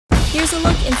Here's a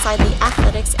look inside the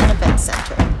Athletics and Events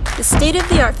Center. The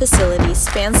state-of-the-art facility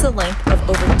spans the length of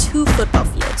over 2 football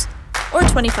fields, or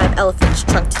 25 elephants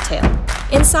trunk to tail.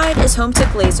 Inside is home to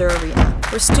Glazer Arena,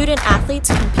 where student athletes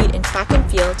compete in track and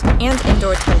field and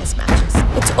indoor tennis matches.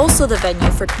 It's also the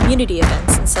venue for community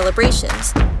events and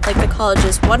celebrations, like the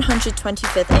college's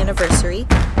 125th anniversary,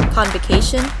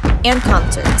 convocation, and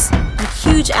concerts, and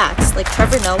huge acts like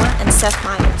Trevor Noah and Seth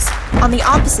Meyers. On the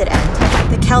opposite end,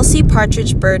 the Kelsey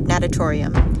Partridge Bird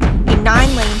Natatorium, a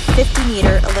 9-lane,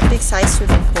 50-meter Olympic-sized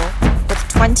swimming pool with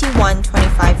 21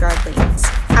 25-yard lanes.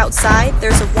 Outside,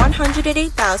 there's a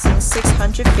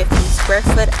 108,650 square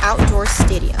foot outdoor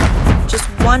stadium, just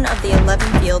one of the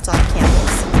 11 fields on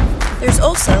campus. There's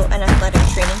also an athletic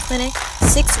training clinic,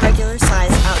 6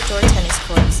 regular-sized outdoor tennis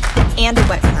courts, and a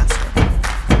wet classroom.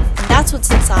 And that's what's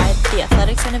inside the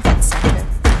Athletics and Events Center.